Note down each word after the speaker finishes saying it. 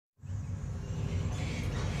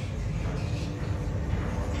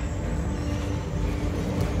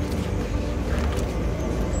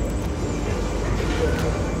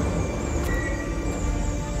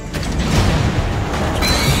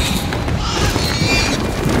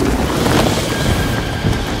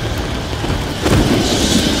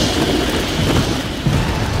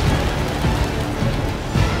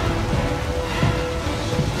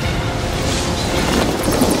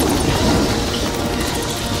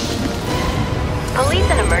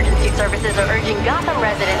services are urging Gotham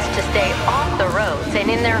residents to stay off the roads and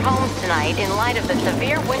in their homes tonight in light of the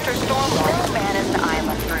severe winter storm warning. Man is an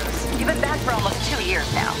island, Bruce. You've been back for almost 2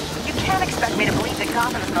 years now. You can't expect me to believe that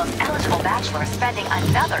Gotham's most eligible bachelor is spending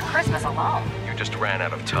another Christmas alone. You just ran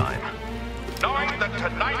out of time. Knowing that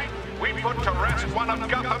tonight we put to rest one of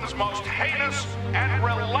Gotham's most heinous and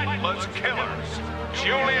relentless killers,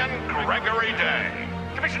 Julian Gregory Day.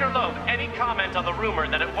 Commissioner Loeb, any comment on the rumor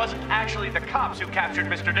that it wasn't actually the cops who captured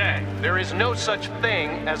Mr. Day? There is no such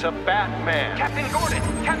thing as a Batman. Captain Gordon!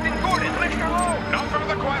 Captain Gordon! Commissioner Loeb! No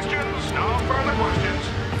further questions. No further questions.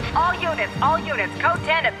 All units, code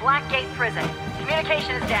 10 at Blackgate Prison.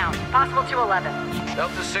 Communication is down. Possible 211.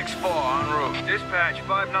 Delta 6-4 en route. Dispatch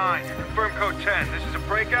 5-9. Confirm code 10. This is a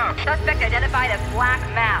breakout. Suspect identified as Black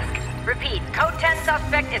Mask. Repeat, code 10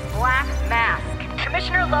 suspect is Black Mask.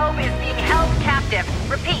 Commissioner Loeb is being held captive.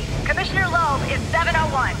 Repeat, Commissioner Loeb is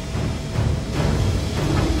 701.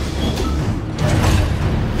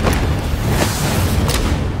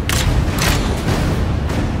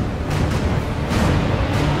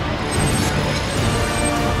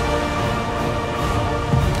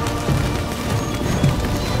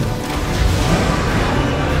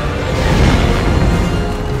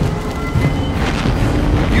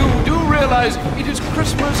 You do realize it is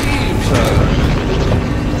Christmas Eve, sir.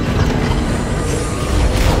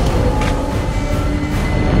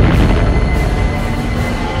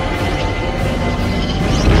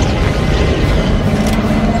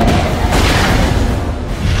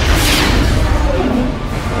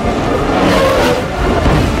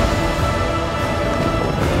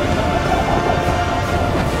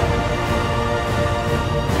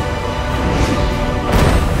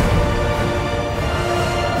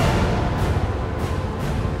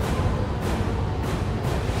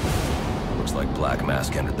 Black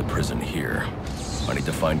Mask entered the prison here. I need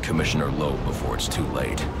to find Commissioner Loeb before it's too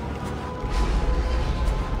late. He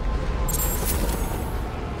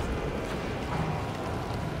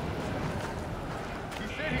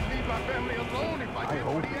said he'd leave my family alone if I did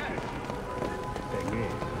what he asked. Thing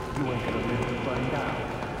is, you ain't gonna live to find out.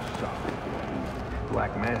 Sorry.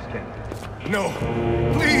 Black Mask can. No,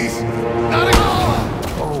 please, not again!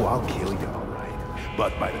 Oh, I'll kill you, all right.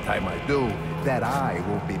 But by the time I do, that eye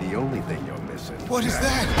won't be the only thing you're missing. What is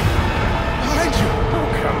that? Behind you! Oh,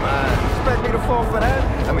 come on. Expect me to fall for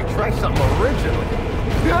that? I mean, try something original.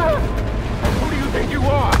 Who do you think you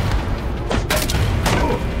are?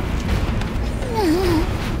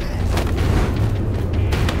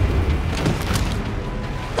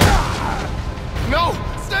 No!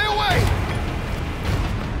 Stay away!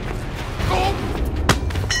 Go!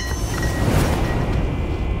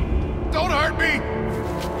 Don't hurt me!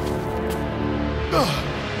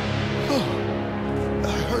 I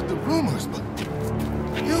heard the rumors, but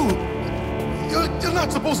you're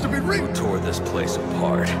not supposed to be real. Who tore this place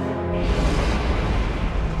apart?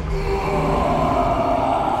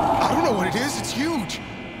 I don't know what it is. It's huge.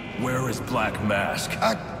 Where is Black Mask?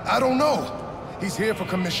 I don't know. He's here for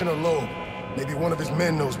Commissioner Loeb. Maybe one of his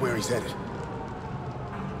men knows where he's headed.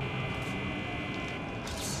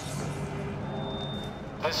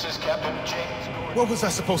 This is Captain James Gordon. What was I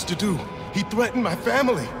supposed to do? He threatened my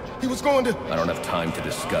family. He was going to... I don't have time to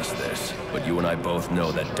discuss this, but you and I both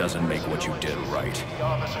know that doesn't make what you did right.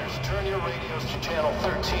 Officers, turn your radios to channel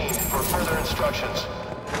 13 for further instructions.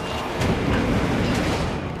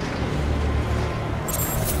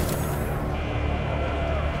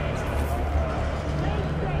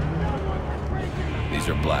 These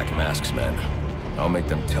are Black Mask's men. I'll make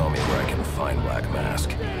them tell me where I can find Black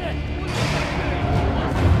Mask.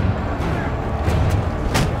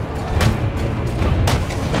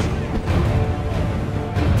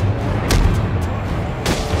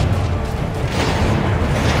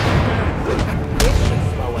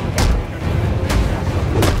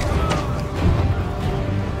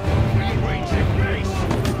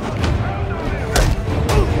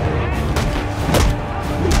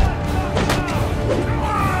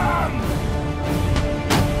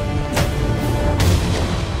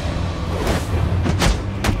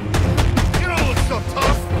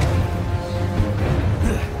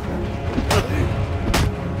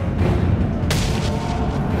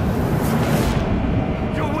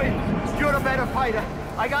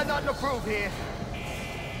 I got nothing to prove here.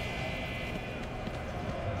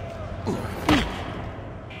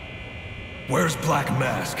 Where's Black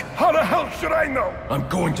Mask? How the hell should I know? I'm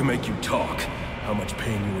going to make you talk. How much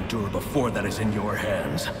pain you endure before that is in your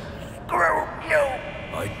hands. Screw you!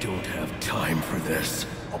 I don't have time for this.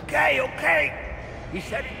 Okay. He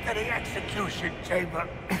said into the execution chamber.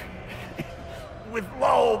 With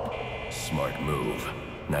Loeb. Smart move.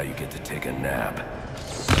 Now you get to take a nap.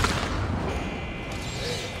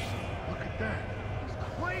 understand. He's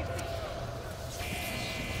crazy.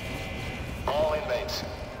 All inmates,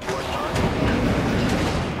 you are not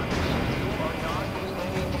in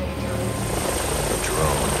any danger. A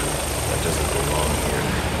drone. That doesn't belong here.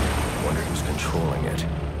 Wonder who's controlling it.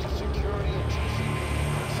 Security and GCP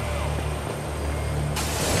personnel.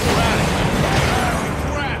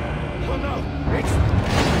 Crap! Oh no! It's...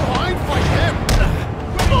 Oh, I'd fight him!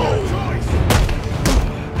 No choice!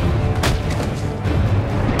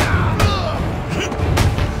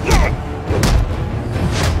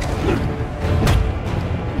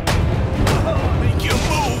 Make you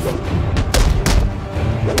move!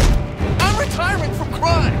 I'm retiring from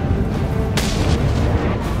crime!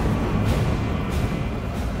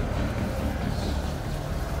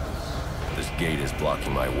 This gate is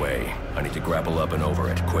blocking my way. I need to grapple up and over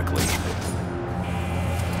it quickly.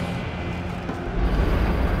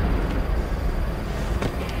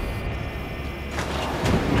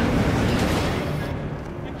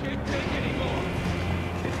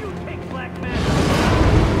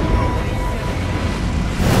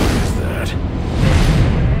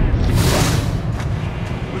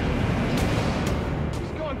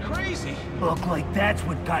 Look like that's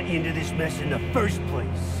what got you into this mess in the first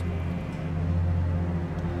place.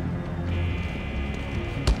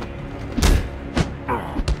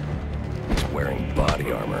 He's wearing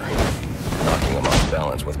body armor. Knocking him off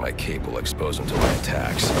balance with my cape will expose him to my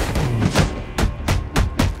attacks.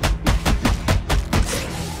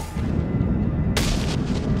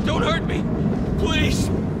 Don't hurt me! Please!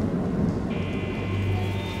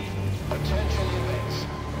 Attention inmates.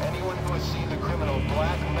 Anyone who has seen the criminal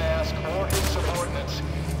Black Mask or his subordinates,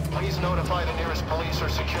 please notify the nearest police or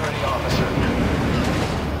security officer.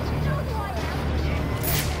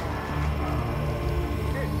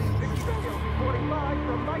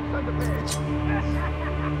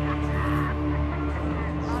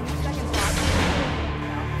 On second thought,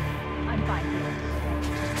 I'm fine here.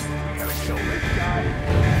 Gotta kill this guy.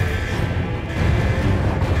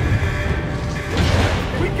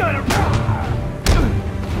 We gotta run!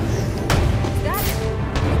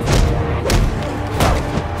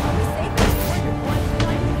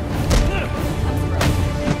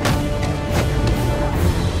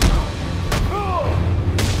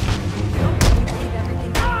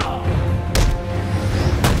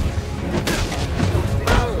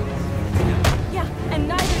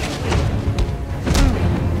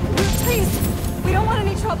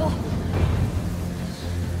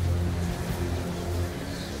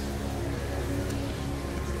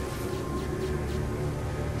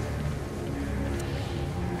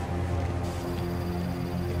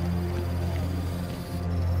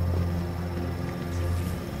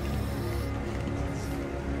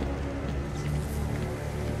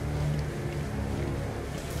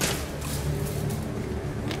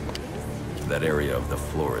 That area of the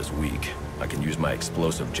floor is weak. I can use my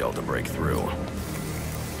explosive gel to break through.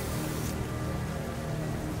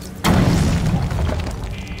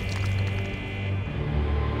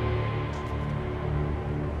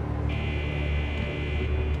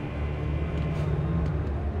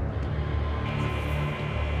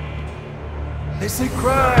 They say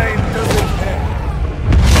crime doesn't pay.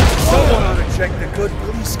 Someone ought to check the good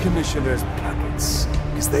police commissioner's pockets,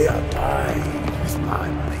 because they are lined with my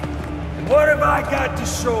money. And what have I got to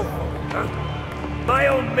show for it, huh? My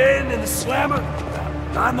own men in the slammer?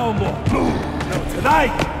 Not no more. No,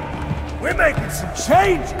 tonight, we're making some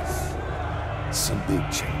changes. Some big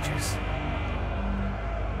changes.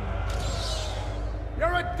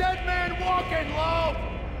 You're a dead man walking, Loeb!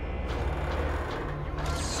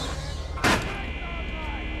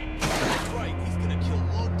 That's right, he's gonna kill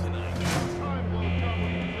Loeb tonight. Time will come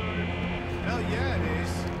when you deserve. Hell yeah, it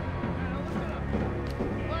is.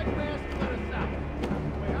 Black Mask let us out. The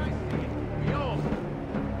way I see it, we owe him.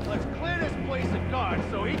 Let's clear this place of guards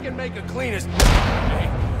so he can make a clean as... Hey,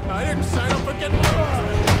 I didn't sign up for getting...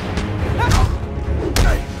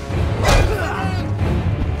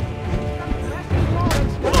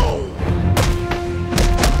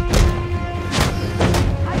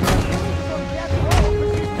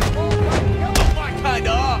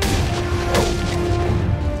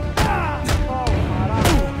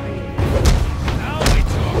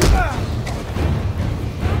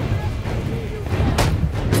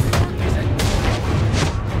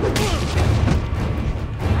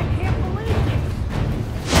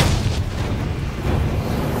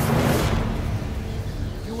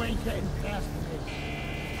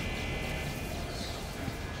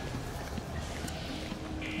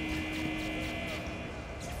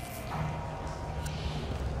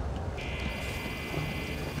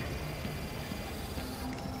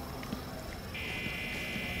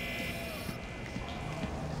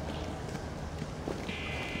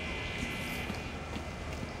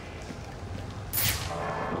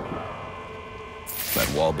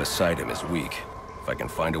 wall beside him is weak. If I can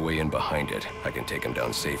find a way in behind it, I can take him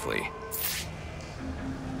down safely.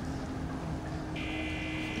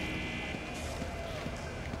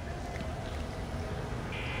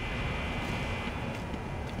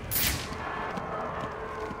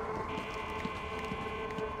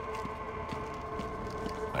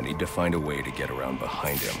 I need to find a way to get around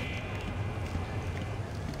behind him.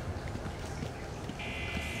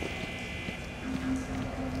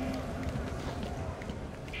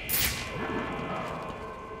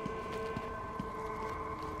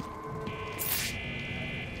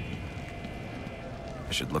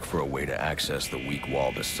 I should look for a way to access the weak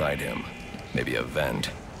wall beside him. Maybe a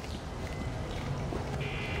vent.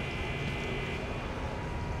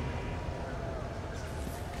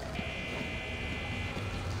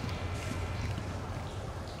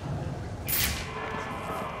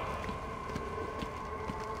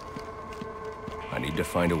 I need to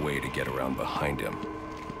find a way to get around behind him.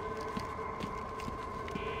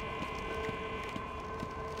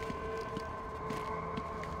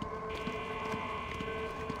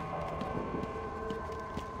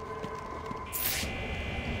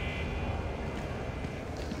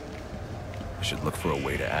 I should look for a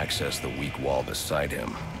way to access the weak wall beside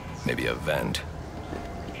him. Maybe a vent.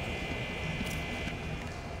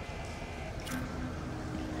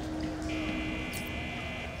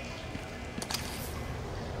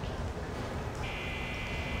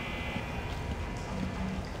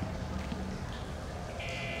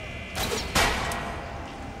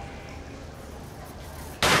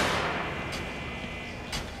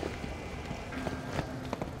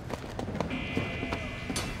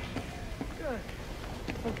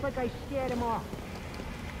 Looks like I scared him off.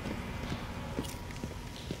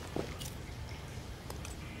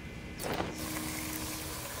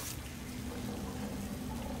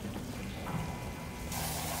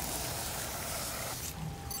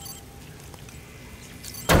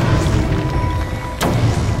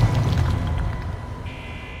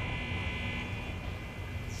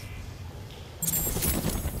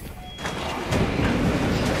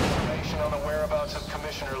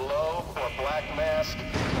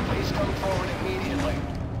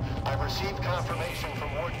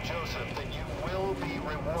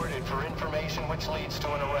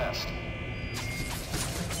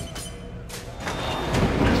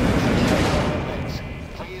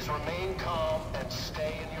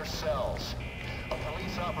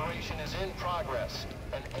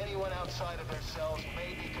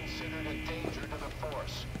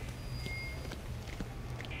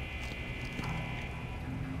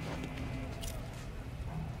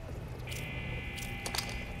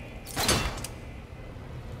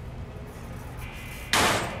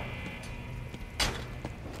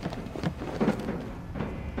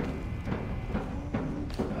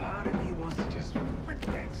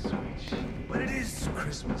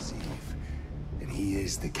 Christmas Eve, and he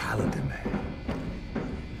is the calendar man.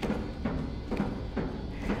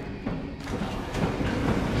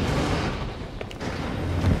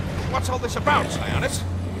 What's all this about, Sionis?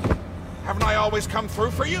 Haven't I always come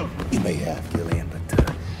through for you? You may have, Gillian, but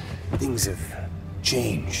things have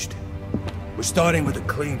changed. We're starting with a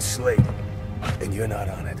clean slate, and you're not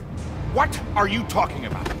on it. What are you talking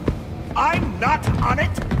about? I'm not on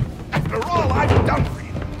it? After all I've done for you.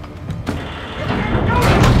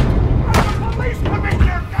 I'm a police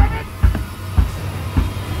commissioner, damn it!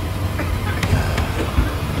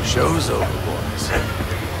 Show's over, boys.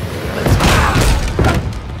 Let's go.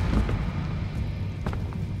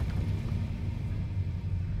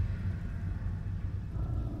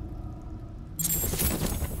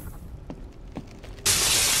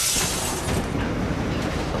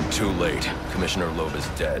 Too late. Commissioner Loeb is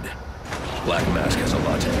dead. Black Mask has a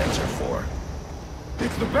lot to answer for.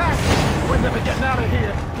 It's the back! We're never getting out of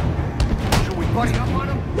here! Should we buddy up on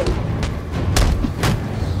him?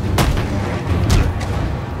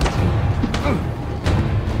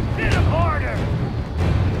 Hit him harder!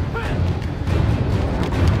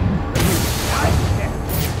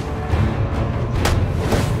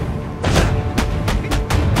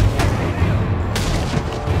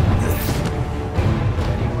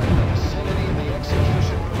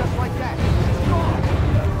 Just like that.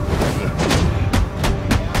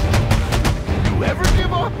 You ever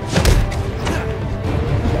give up?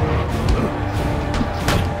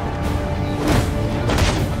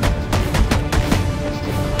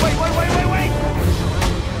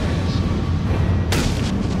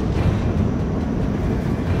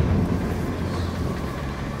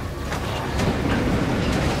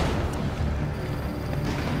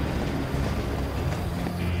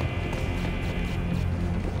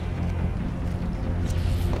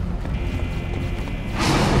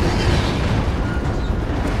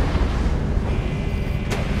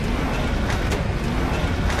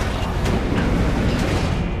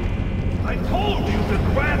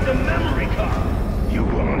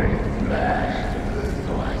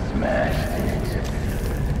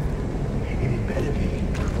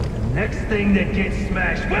 Next thing that gets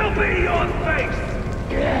smashed will be your face!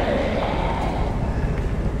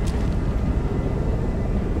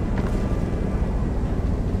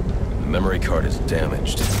 The memory card is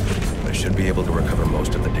damaged. I should be able to recover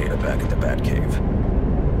most of the data back at the Batcave.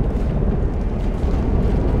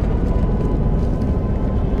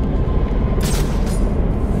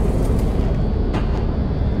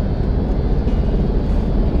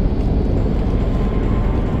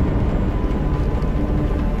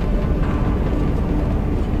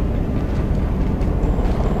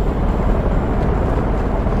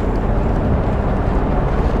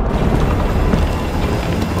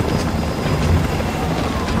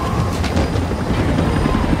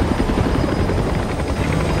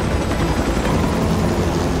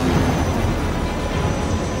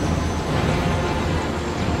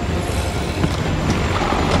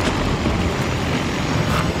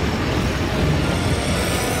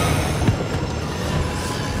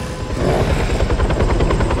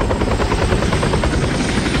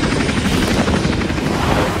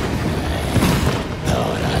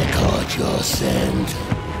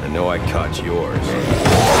 I know I caught yours.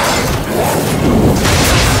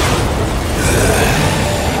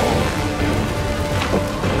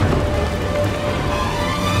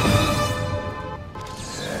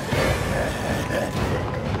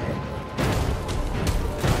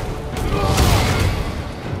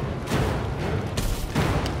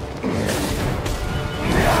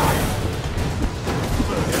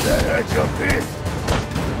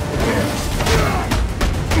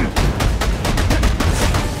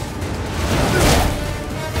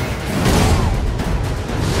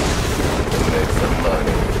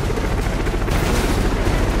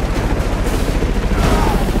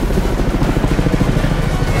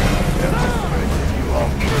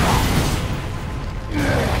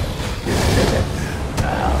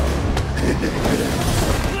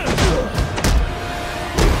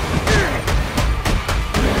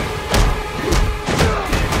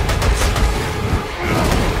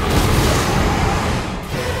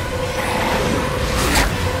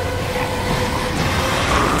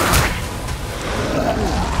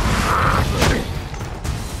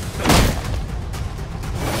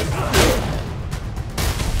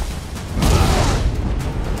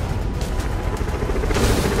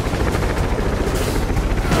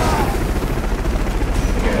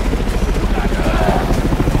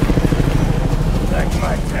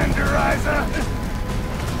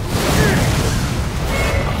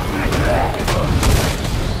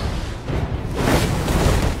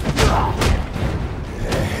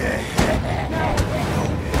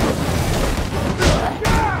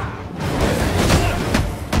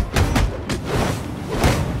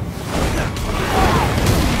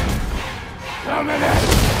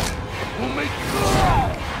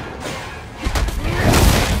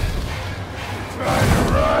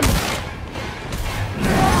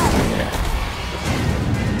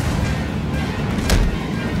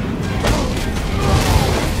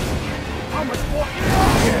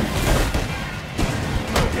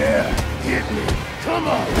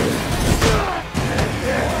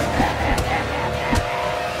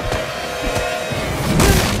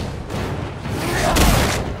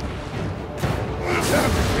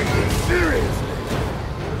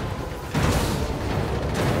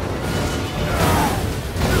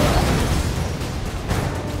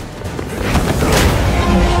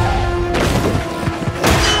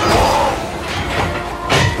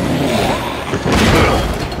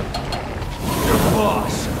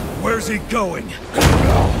 Where's he going?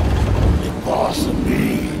 The boss of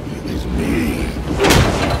me is me.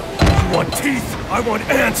 You want teeth? I want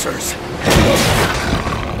answers.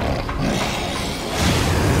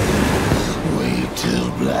 Wait till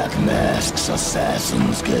Black Mask's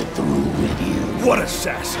assassins get through with you. What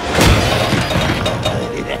assassin?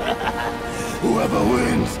 Whoever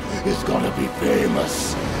wins is gonna be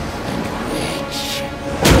famous and rich.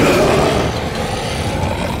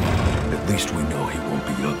 At least we know he won't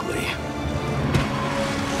be ugly.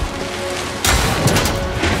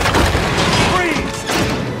 Freeze!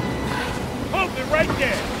 Hold it right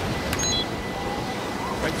there!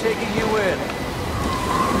 I'm taking you in.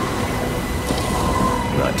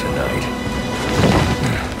 Not tonight.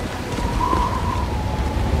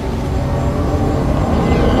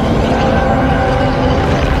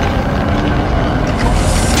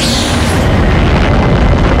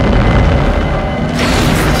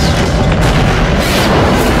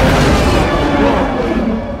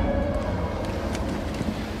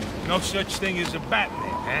 No such thing as a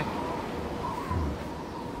Batman, huh?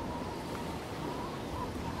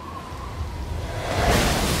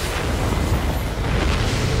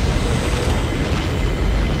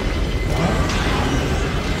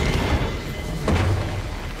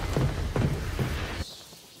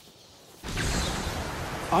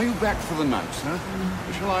 Are you back for the night, sir?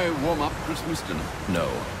 Shall I warm up Christmas dinner? No.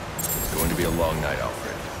 It's going to be a long night,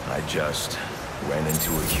 Alfred. I just ran into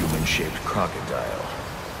a human-shaped crocodile.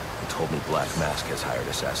 He told me Black Mask has hired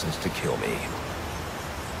assassins to kill me.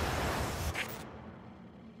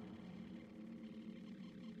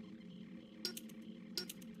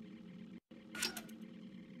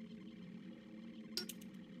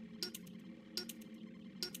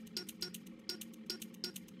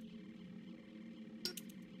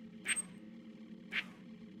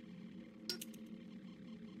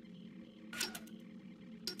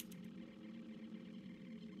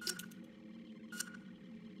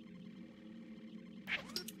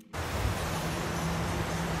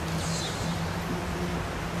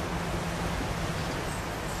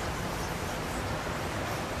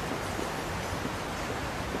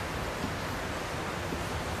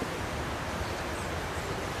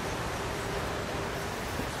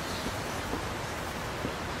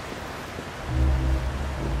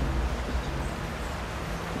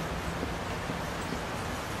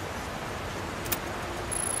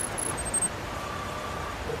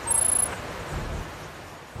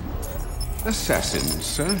 Assassins,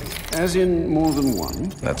 sir? As in more than one?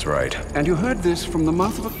 That's right. And you heard this from the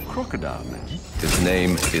mouth of a crocodile, man? His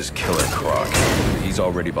name is Killer Croc. He's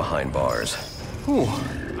already behind bars. Oh,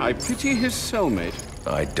 I pity his cellmate.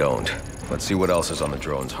 I don't. Let's see what else is on the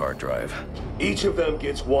drone's hard drive. Each of them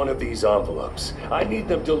gets one of these envelopes. I need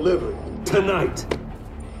them delivered tonight.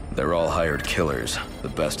 They're all hired killers, the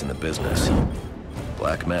best in the business.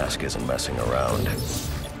 Black Mask isn't messing around.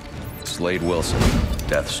 Slade Wilson,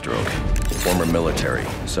 Deathstroke, former military,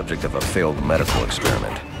 subject of a failed medical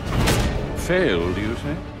experiment. Failed, you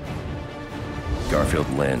say? Garfield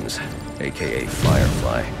Linz, aka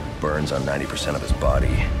Firefly, burns on 90% of his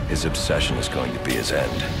body. His obsession is going to be his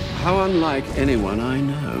end. How unlike anyone I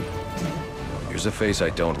know. Here's a face I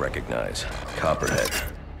don't recognize. Copperhead.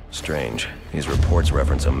 Strange. These reports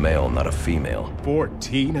reference a male, not a female.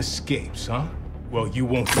 14 escapes, huh? Well, you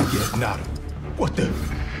won't forget Nada. What the...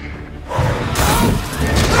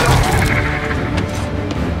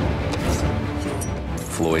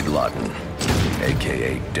 Floyd Lawton,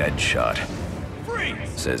 aka Deadshot. Freeze!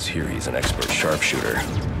 Says here he's an expert sharpshooter.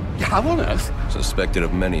 How on earth? Suspected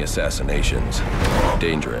of many assassinations.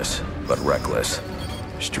 Dangerous, but reckless.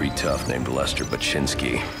 Street tough named Lester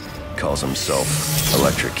Baczynski. Calls himself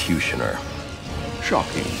Electrocutioner.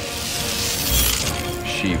 Shocking.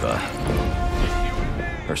 Shiva.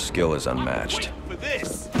 Her skill is unmatched. For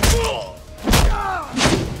this!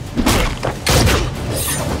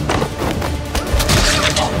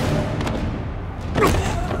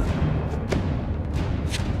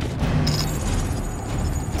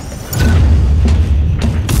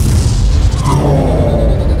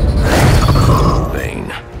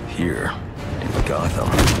 Bane, here in Gotham.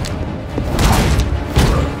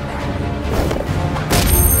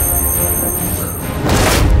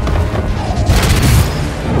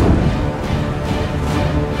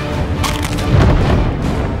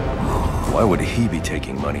 Why would he be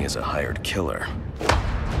taking money as a hired killer?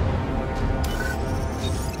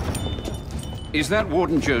 Is that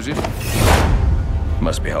Warden Joseph?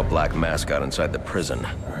 Must be how Black Mask got inside the prison.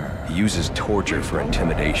 He uses torture for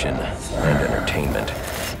intimidation and entertainment.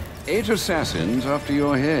 8 assassins after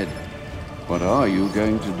your head. What are you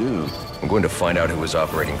going to do? I'm going to find out who is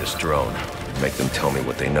operating this drone. Make them tell me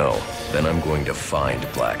what they know. Then I'm going to find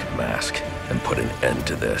Black Mask and put an end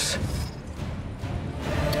to this.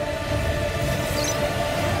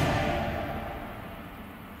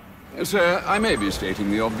 Sir, I may be stating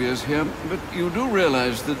the obvious here, but you do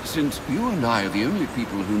realize that since you and I are the only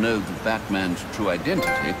people who know the Batman's true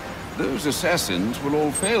identity, those assassins will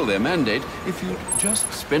all fail their mandate if you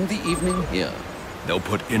just spend the evening here. They'll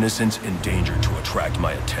put innocents in danger to attract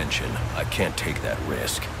my attention. I can't take that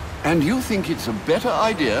risk. And you think it's a better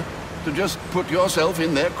idea to just put yourself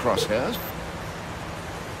in their crosshairs?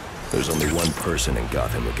 There's only one person in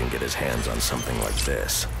Gotham who can get his hands on something like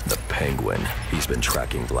this. The Penguin. He's been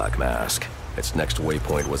tracking Black Mask. Its next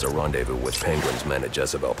waypoint was a rendezvous with Penguin's men at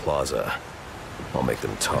Jezebel Plaza. I'll make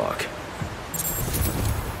them talk.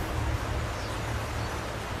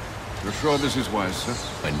 You're sure this is wise, sir?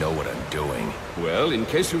 I know what I'm doing. Well, in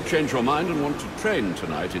case you change your mind and want to train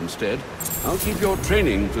tonight instead, I'll keep your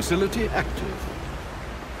training facility active.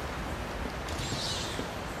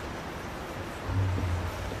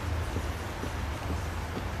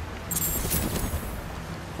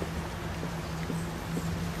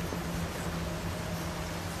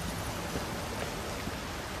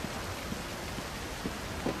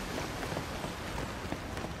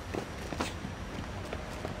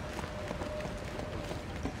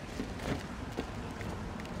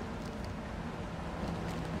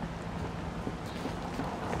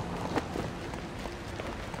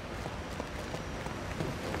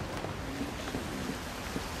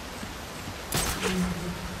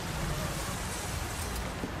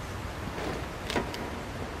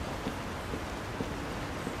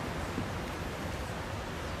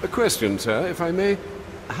 A question, sir, if I may.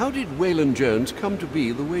 How did Waylon Jones come to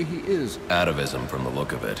be the way he is? Atavism from the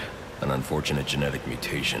look of it. An unfortunate genetic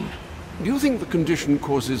mutation. Do you think the condition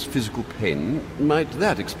causes physical pain? Might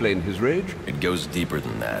that explain his rage? It goes deeper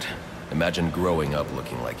than that. Imagine growing up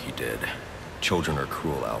looking like he did. Children are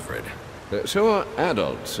cruel, Alfred. So are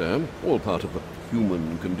adults, sir. All part of the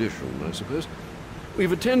human condition, I suppose.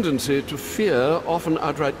 We've a tendency to fear, often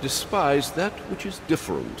outright despise, that which is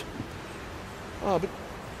different. Ah, but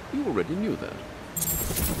you already knew that.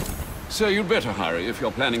 So you'd better hurry if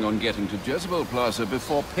you're planning on getting to Jezebel Plaza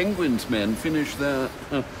before Penguin's men finish their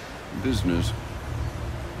business.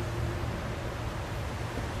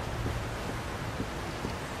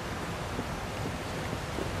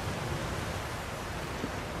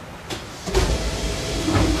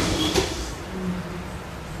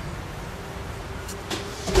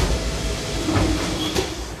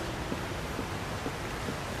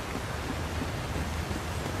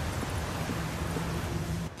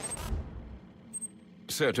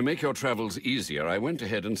 So, to make your travels easier, I went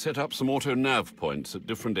ahead and set up some auto-nav points at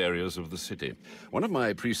different areas of the city. One of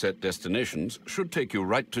my preset destinations should take you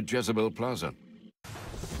right to Jezebel Plaza.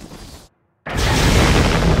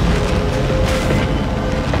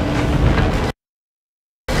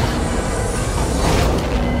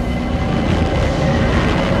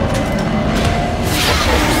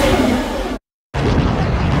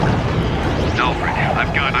 Alfred,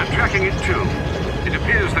 I'm tracking it too. It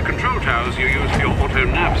appears the control towers you use for your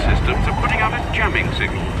auto-nav systems are putting out a jamming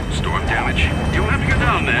signal. Storm damage. You'll have to go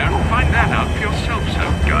down there and find that out for yourself,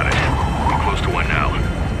 sir. Got it. I'm close to one now.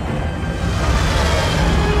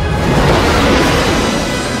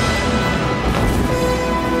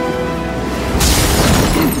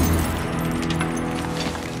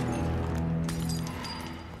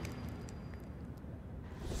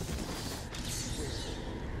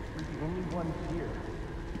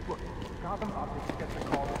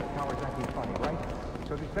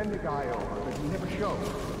 Send the guy over, but he never showed.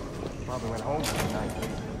 Probably went home for the night,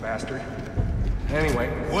 bastard. Anyway,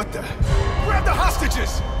 what the? Grab the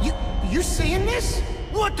hostages! You're saying this?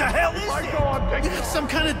 What the hell is it? You got some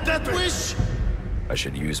kind of death wish? I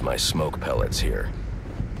should use my smoke pellets here.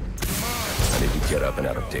 I need to get up and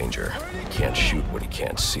out of danger. He can't shoot what he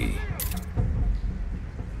can't see.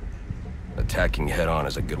 Attacking head-on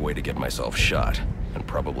is a good way to get myself shot, and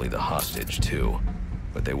probably the hostage, too.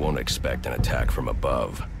 But they won't expect an attack from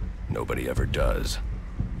above. Nobody ever does.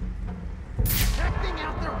 That thing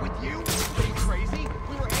out there with you? Are you crazy?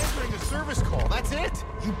 We were answering a service call, that's it?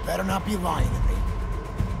 You better not be lying to me.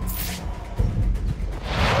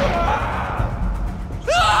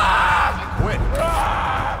 Quit.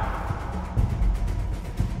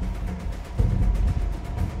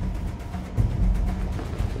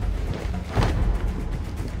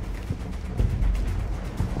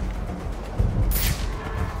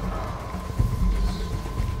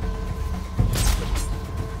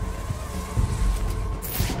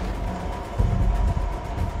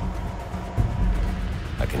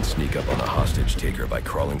 Sneak up on the hostage taker by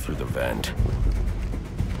crawling through the vent.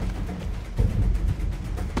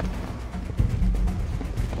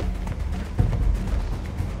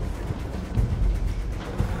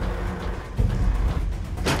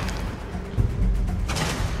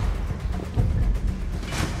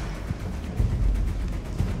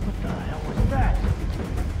 What the hell was that?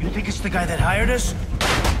 You think it's the guy that hired us?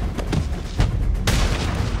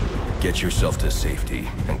 Get yourself to safety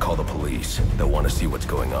and call the police. They'll want to see what's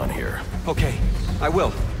going on here. Okay, I will.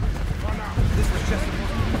 This was just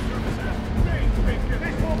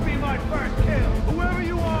This won't be my first kill. Whoever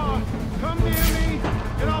you are, come near me,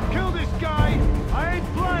 and I'll kill this guy. I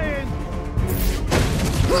ain't playing.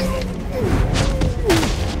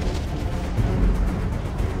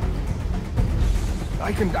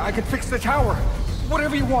 I can fix the tower.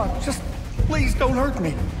 Whatever you want. Just please don't hurt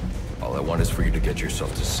me. All I want is for you to get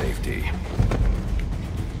yourself to safety.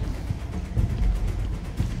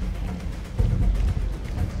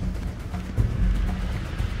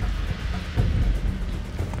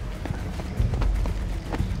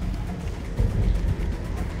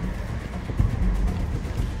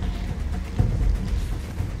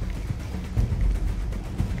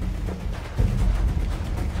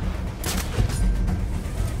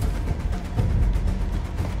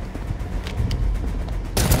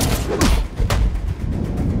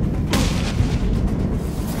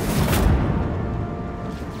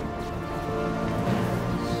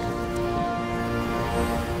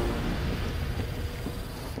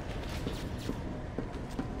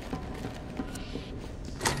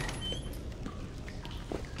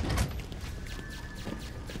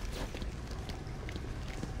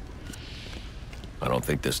 don't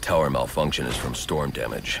think this tower malfunction is from storm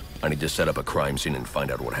damage. I need to set up a crime scene and find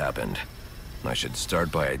out what happened. I should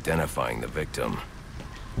start by identifying the victim.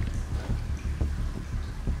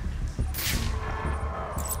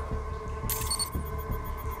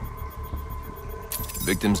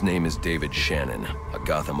 Victim's name is David Shannon, a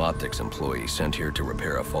Gotham Optics employee sent here to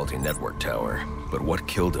repair a faulty network tower. But what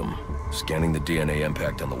killed him? Scanning the DNA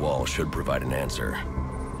impact on the wall should provide an answer.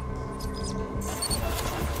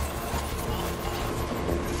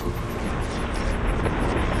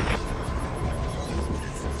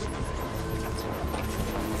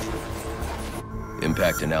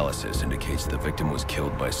 Impact analysis indicates the victim was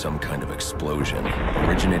killed by some kind of explosion,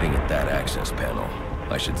 originating at that access panel.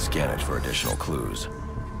 I should scan it for additional clues.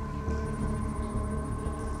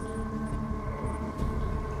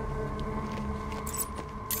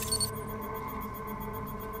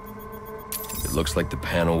 It looks like the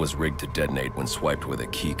panel was rigged to detonate when swiped with a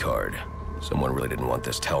key card. Someone really didn't want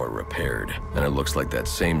this tower repaired, and it looks like that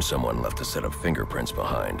same someone left a set of fingerprints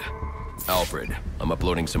behind. Alfred, I'm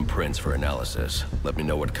uploading some prints for analysis. Let me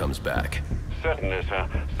know what comes back. Certainly, sir.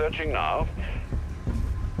 Searching now.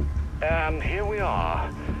 Here we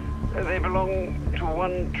are. They belong to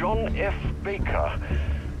one John F. Baker.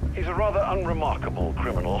 He's a rather unremarkable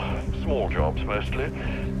criminal. Small jobs, mostly.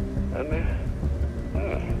 And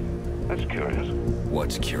that's curious.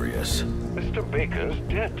 What's curious? Mr. Baker's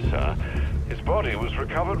dead, sir. His body was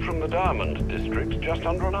recovered from the Diamond District just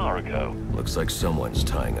under an hour ago. Looks like someone's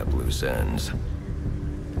tying up loose ends.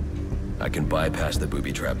 I can bypass the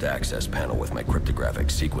booby-trapped access panel with my cryptographic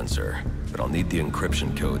sequencer, but I'll need the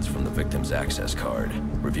encryption codes from the victim's access card.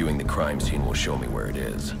 Reviewing the crime scene will show me where it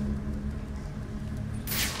is.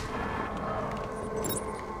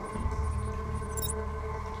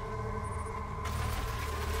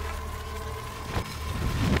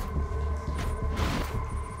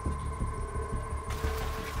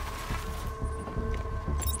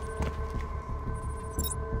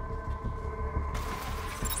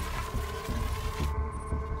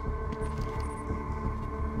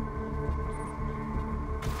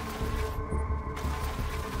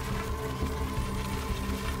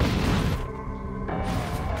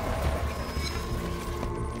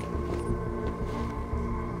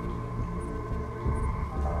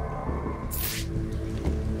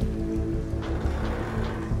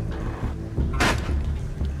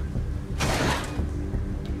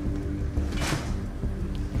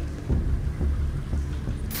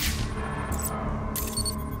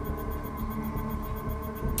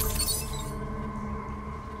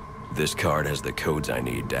 This card has the codes I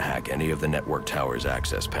need to hack any of the network tower's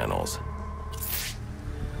access panels.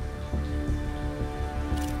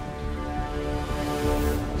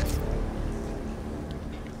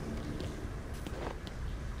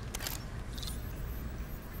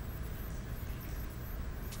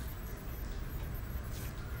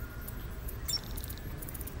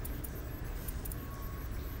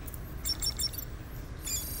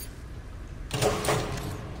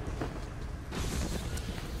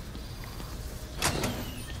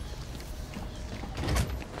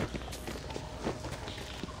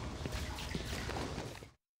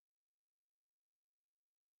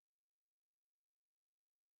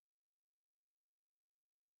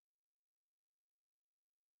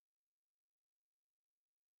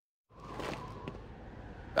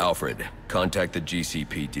 Alfred, contact the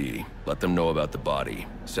GCPD. Let them know about the body.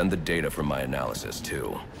 Send the data from my analysis,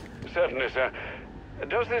 too. Certainly, sir.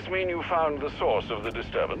 Does this mean you found the source of the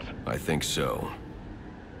disturbance? I think so.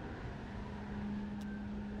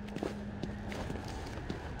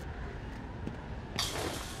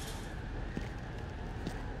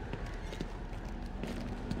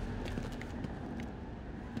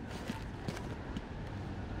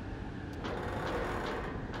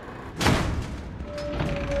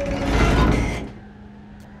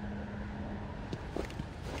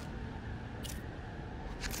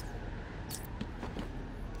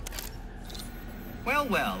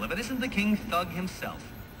 Well, if it isn't the King Thug himself.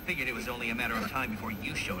 Figured it was only a matter of time before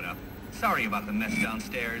you showed up. Sorry about the mess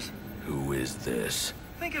downstairs. Who is this?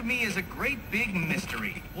 Think of me as a great big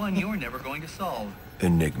mystery, one you're never going to solve.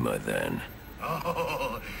 Enigma, then.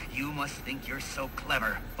 Oh, you must think you're so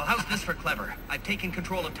clever. Well, how's this for clever? I've taken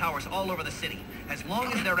control of towers all over the city. As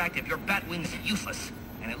long as they're active, your Batwing's useless.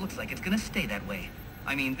 And it looks like it's gonna stay that way.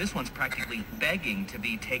 I mean, this one's practically begging to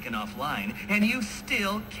be taken offline, and you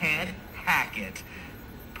still can't hack it.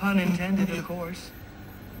 Pun intended, of course.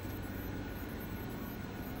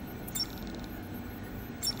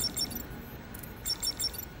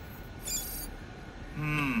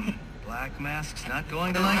 Black Mask's not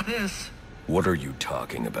going to like this. What are you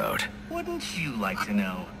talking about? Wouldn't you like to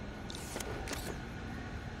know?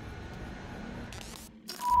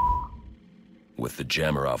 With the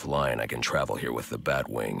jammer offline, I can travel here with the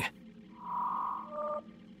Batwing.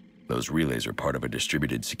 Those relays are part of a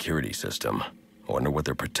distributed security system. I wonder what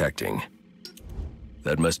they're protecting.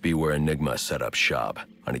 That must be where Enigma set up shop.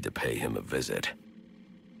 I need to pay him a visit.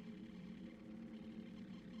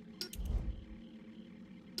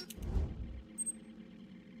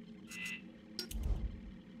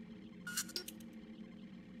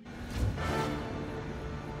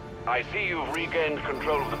 I see you've regained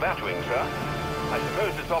control of the Batwing, sir. I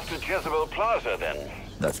suppose it's off to Jezebel Plaza, then.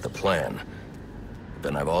 That's the plan.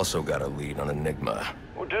 Then I've also got a lead on Enigma.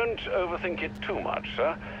 Well, don't overthink it too much,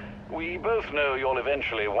 sir. We both know you'll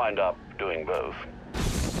eventually wind up doing both.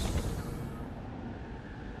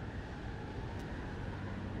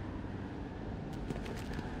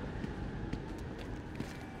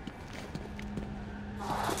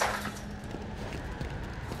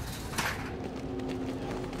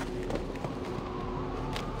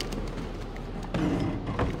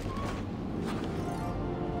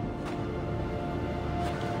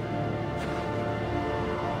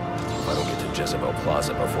 Jezebel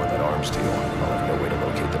Plaza before that arms deal. I'll have no way to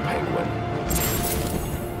locate the Penguin.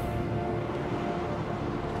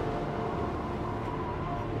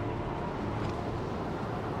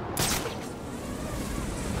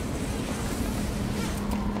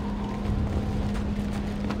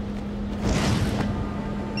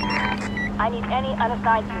 I need any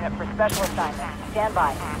unassigned unit for special assignment. Stand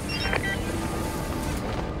by.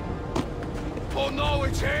 Oh no,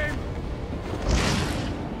 it's him!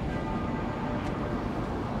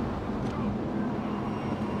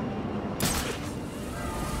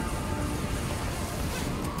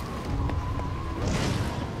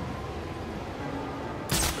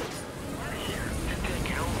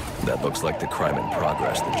 That looks like the crime in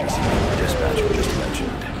progress the GCP dispatcher just mentioned.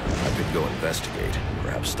 I could go investigate,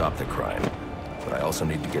 perhaps stop the crime. But I also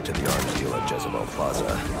need to get to the arms deal at Jezebel Plaza.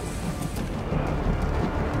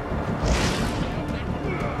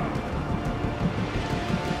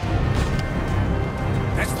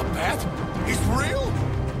 That's the Bat? He's real?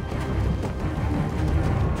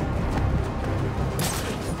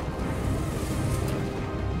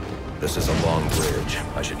 This is a long bridge.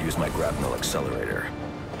 I should use my grapnel accelerator.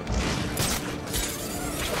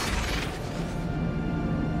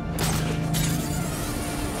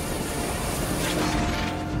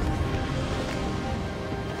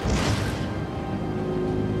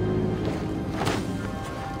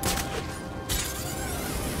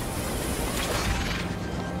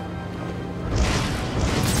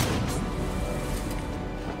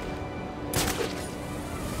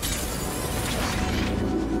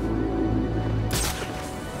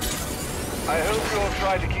 I hope you'll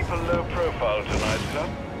try to keep a low profile tonight, sir.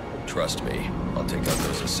 Trust me, I'll take out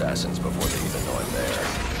those assassins before they even know I'm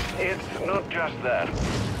there. It's not just that.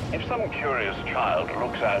 If some curious child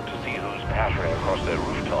looks out to see who's pattering across their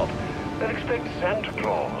rooftop, they'll expect Santa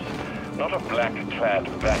Claus, not a black-clad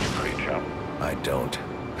bat creature. I don't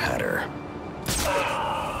patter.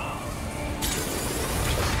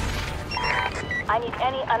 I need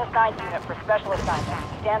any unassigned unit for special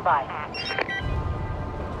assignment. Stand by.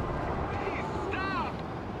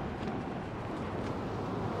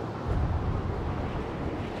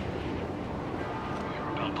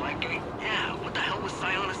 Yeah, what the hell was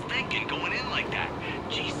Sionis thinking going in like that?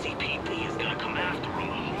 GCPD is gonna come after him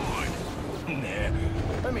hard.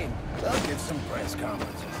 Nah, I mean, they'll give some press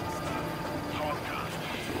conferences.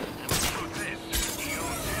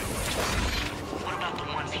 What about the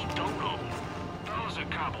ones he don't own? Those are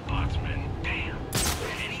Cobblepots, man. Damn.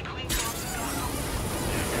 Any clean cops in Gotham?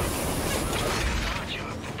 You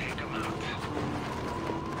have to take them out.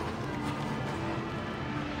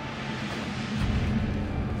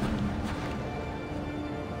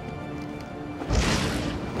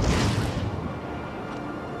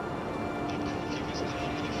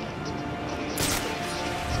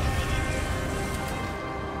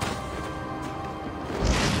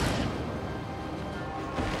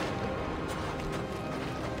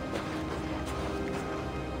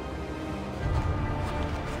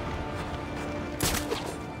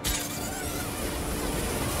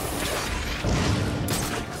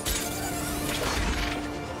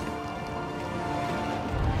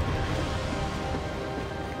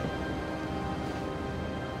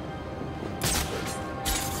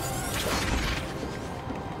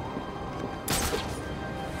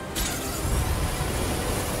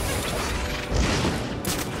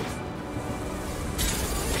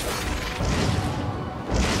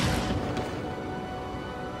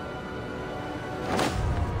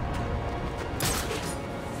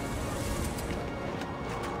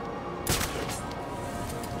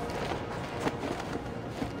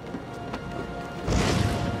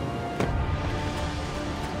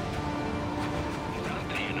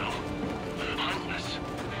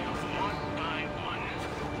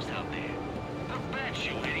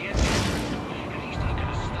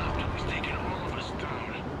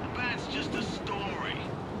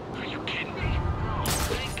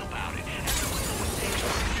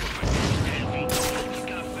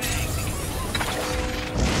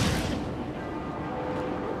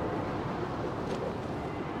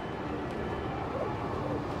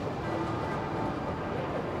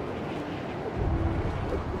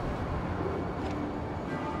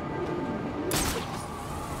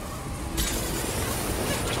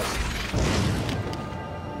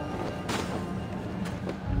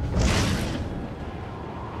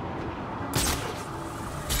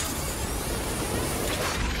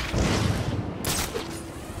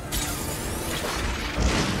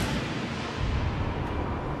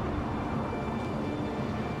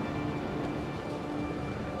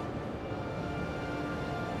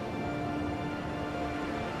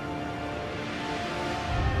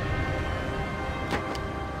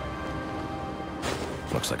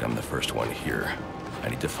 Looks like I'm the first one here. I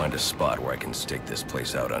need to find a spot where I can stake this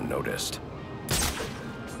place out unnoticed.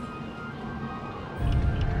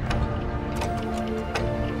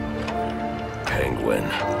 Penguin.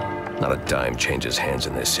 Not a dime changes hands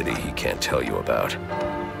in this city he can't tell you about.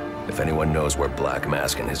 If anyone knows where Black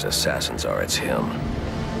Mask and his assassins are, it's him.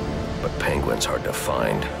 But Penguin's hard to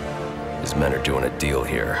find. His men are doing a deal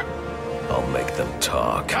here. I'll make them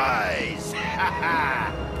talk. Guys!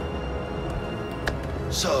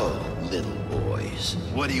 So, little boys,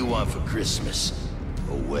 what do you want for Christmas?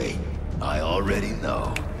 Oh wait, I already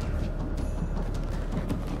know.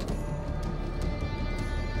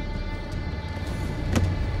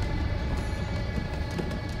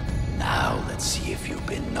 Now let's see if you've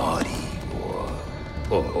been naughty or...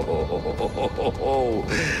 Oh,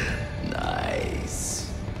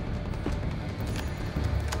 nice.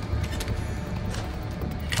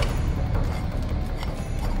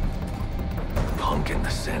 Pumpkin the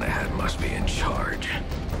Santa hat must be in charge.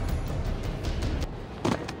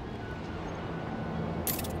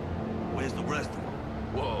 Where's the rest of them?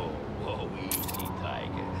 Whoa, easy,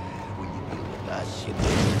 Tiger. When you deal with us, you deal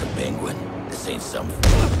with the Penguin. This ain't some...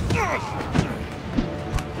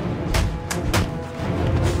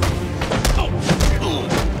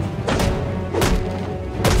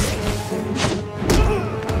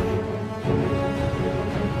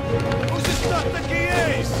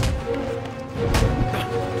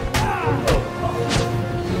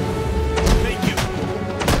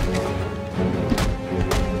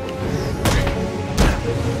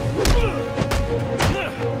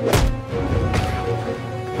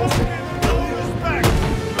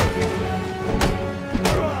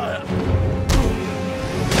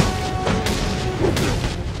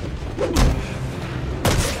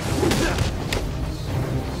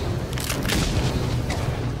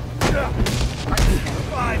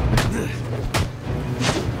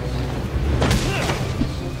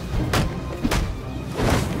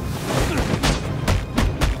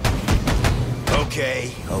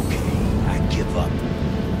 Okay, I give up.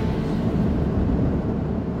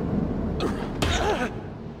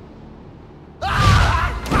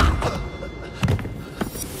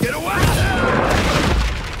 Get away!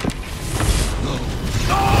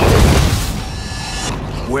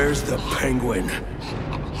 Where's the Penguin?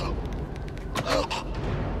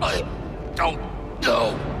 I don't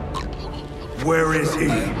know. Where is he?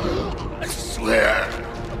 I swear.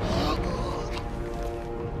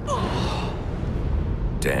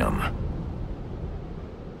 Damn.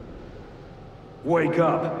 Wake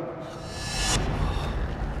up.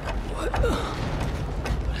 What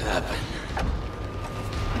happened?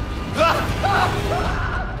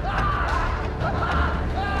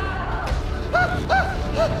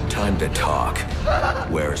 Time to talk.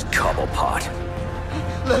 Where's Cobblepot?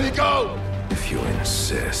 Let me go! If you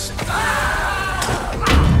insist.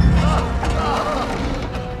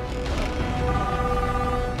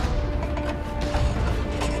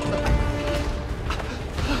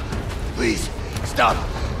 Please, stop!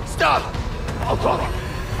 Stop! I'll talk.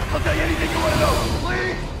 I'll tell you anything you want to know,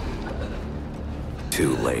 please!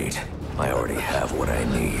 Too late. I already have what I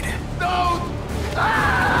need. No!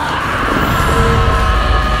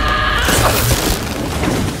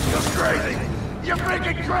 You're crazy! You're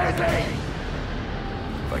freaking crazy!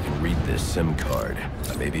 If I can read this SIM card,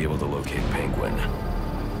 I may be able to locate Penguin.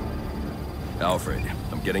 Alfred,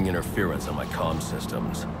 I'm getting interference on my comm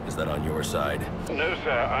systems. Is that on your side? No,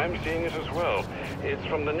 sir. I'm seeing it as well. It's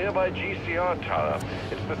from the nearby GCR tower.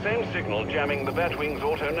 It's the same signal jamming the Batwing's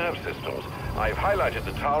auto-nav systems. I've highlighted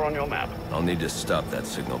the tower on your map. I'll need to stop that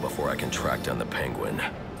signal before I can track down the Penguin.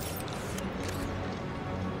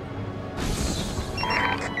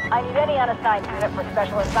 I need any unassigned unit for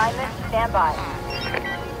special assignment. Stand by.